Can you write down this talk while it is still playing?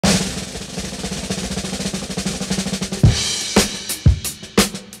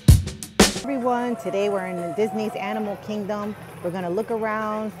everyone. Today we're in Disney's Animal Kingdom. We're gonna look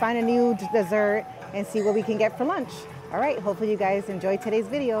around, find a new dessert, and see what we can get for lunch. All right, hopefully you guys enjoyed today's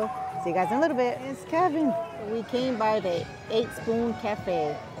video. See you guys in a little bit. It's Kevin. We came by the 8-Spoon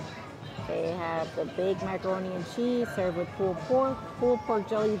Cafe. They have the baked macaroni and cheese served with pulled pork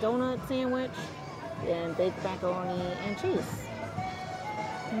jelly donut sandwich, and baked macaroni and cheese.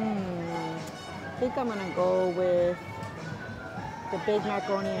 I think I'm gonna go with the baked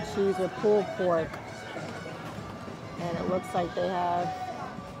macaroni and cheese with pulled pork. And it looks like they have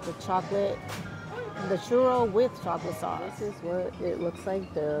the churro with chocolate sauce. This is what it looks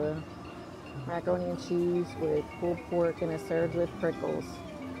like, the macaroni and cheese with pulled pork, and it's served with pickles.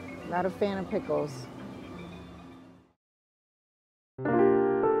 Not a fan of pickles.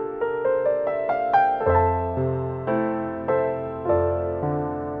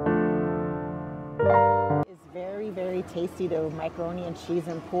 Very tasty, the macaroni and cheese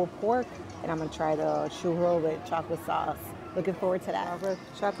and pulled pork, and I'm gonna try the churro with chocolate sauce. Looking forward to that.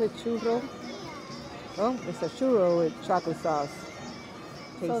 Chocolate churro. Oh, it's a churro with chocolate sauce.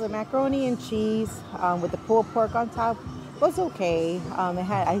 Tasty. So the macaroni and cheese with the pulled pork on top was okay.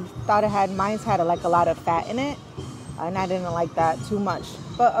 I thought mine's had like a lot of fat in it, and I didn't like that too much.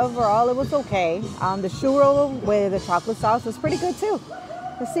 But overall, it was okay. The churro with the chocolate sauce was pretty good too.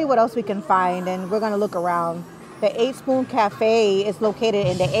 Let's see what else we can find, and we're gonna look around. The 8-Spoon Cafe is located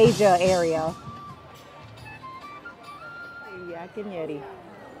in the Asia area. Yak and Yeti.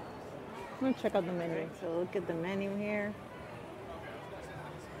 I'm gonna check out the menu. So look at the menu here.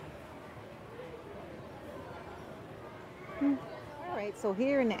 All right, so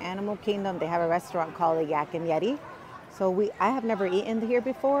here in the Animal Kingdom, they have a restaurant called the Yak and Yeti. So I have never eaten here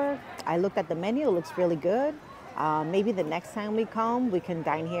before. I looked at the menu, it looks really good. Maybe the next time we come, we can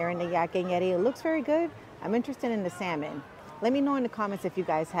dine here in the Yak and Yeti. It looks very good. I'm interested in the salmon. Let me know in the comments if you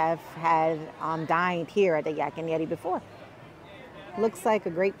guys have had dined here at the Yak and Yeti before. Looks like a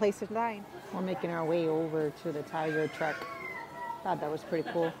great place to dine. We're making our way over to the Tiger Trek. Thought that was pretty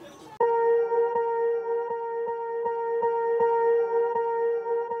cool.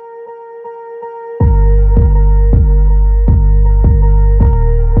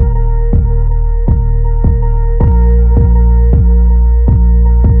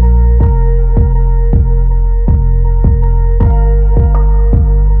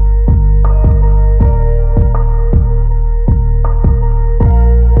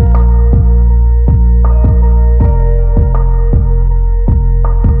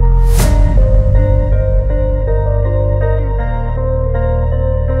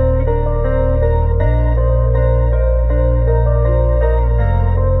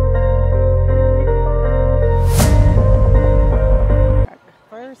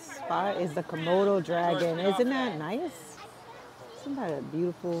 Is the Komodo dragon. Isn't that nice? Isn't that a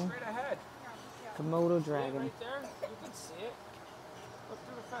beautiful Komodo dragon? Right there, you can see it. Look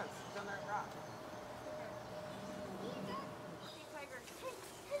through the fence. It's on that rock.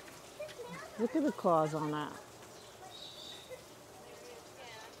 Look at the claws on that.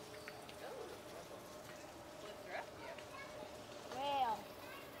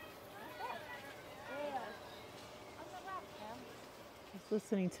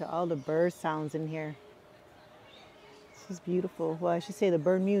 Listening to all the bird sounds in here. This is beautiful. Well, I should say the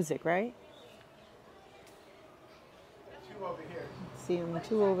bird music, right? Two over here. See them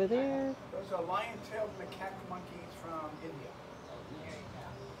two over there. Those are lion-tailed macaque monkeys from India.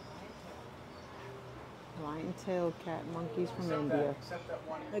 Lion-tailed cat monkeys from Except India. that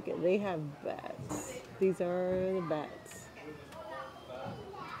one. Look at, they have bats. These are the bats.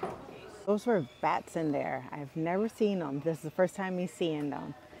 Those were bats in there. I've never seen them. This is the first time me seeing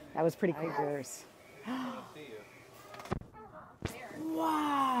them. That was pretty cool. Tigers.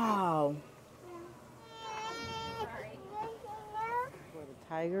 Wow. For the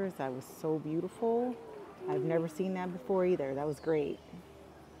tigers, that was so beautiful. I've never seen that before either. That was great.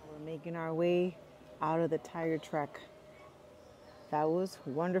 We're making our way out of the Tiger Trek. That was a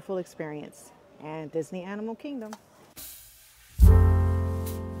wonderful experience. And Disney Animal Kingdom.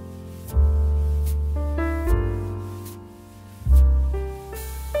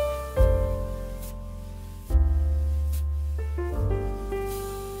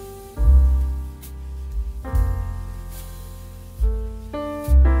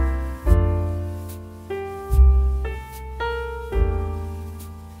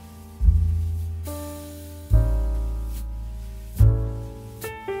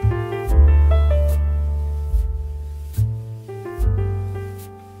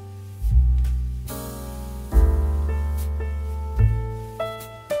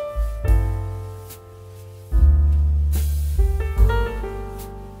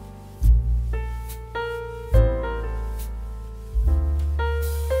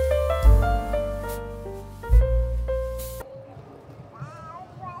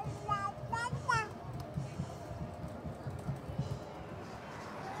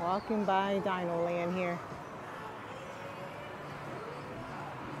 Walking by Dino Land here.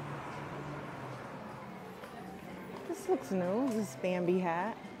 This looks new, this Bambi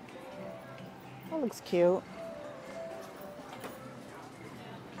hat. That looks cute.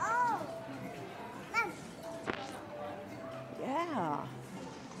 Yeah.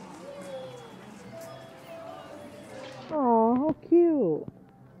 Oh, how cute.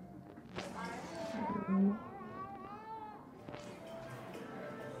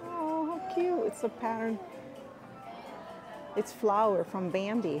 Oh, how cute. It's a pattern. It's flower from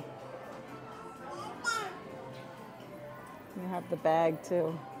Bambi. You have the bag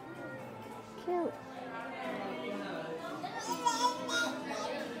too. Cute.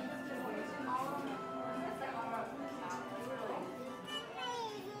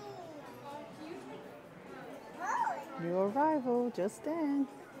 New arrival just in.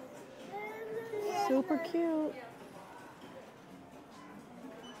 Super cute.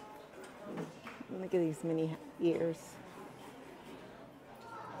 Look at these mini ears.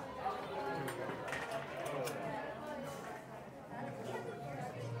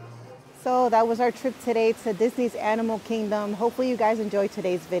 So that was our trip today to Disney's Animal Kingdom. Hopefully you guys enjoyed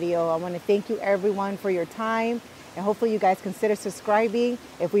today's video. I want to thank you everyone for your time, and hopefully you guys consider subscribing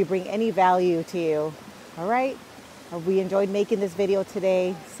if we bring any value to you. All right? We enjoyed making this video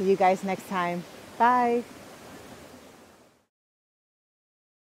today. See you guys next time. Bye.